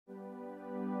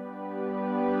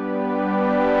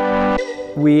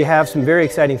We have some very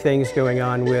exciting things going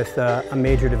on with a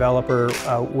major developer,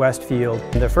 Westfield.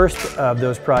 The first of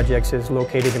those projects is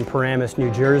located in Paramus,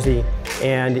 New Jersey,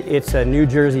 and it's a New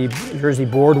Jersey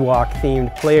boardwalk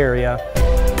themed play area.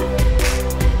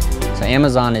 So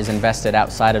Amazon is invested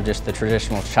outside of just the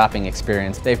traditional shopping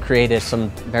experience. They've created some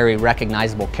very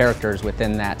recognizable characters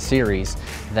within that series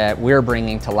that we're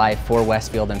bringing to life for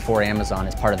Westfield and for Amazon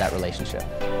as part of that relationship.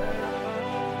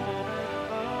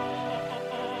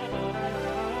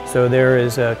 So there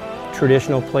is a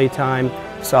traditional Playtime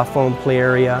soft foam play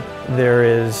area. There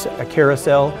is a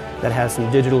carousel that has some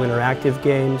digital interactive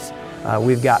games.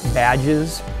 We've got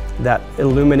badges that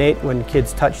illuminate when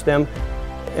kids touch them,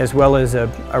 as well as a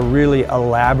really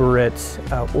elaborate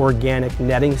organic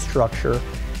netting structure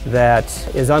that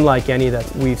is unlike any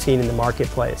that we've seen in the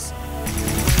marketplace.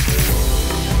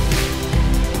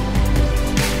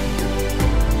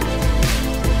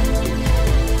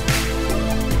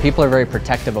 People are very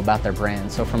protective about their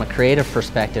brand, so from a creative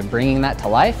perspective, bringing that to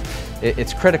life,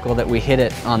 it's critical that we hit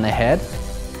it on the head.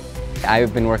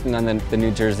 I've been working on the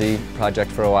New Jersey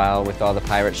project for a while with all the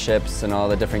pirate ships and all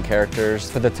the different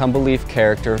characters. For the Tumbleleaf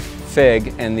character,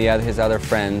 Fig, and his other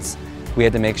friends, we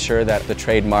had to make sure that the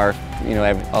trademark,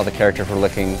 all the characters were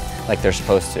looking like they're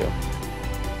supposed to.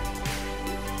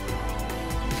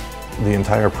 The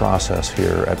entire process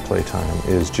here at Playtime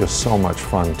is just so much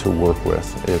fun to work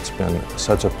with. It's been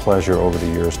such a pleasure over the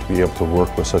years to be able to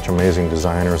work with such amazing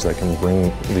designers that can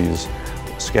bring these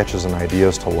sketches and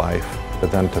ideas to life,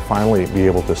 but then to finally be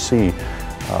able to see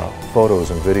photos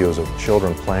and videos of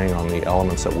children playing on the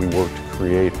elements that we work to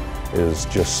create is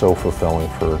just so fulfilling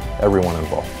for everyone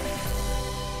involved.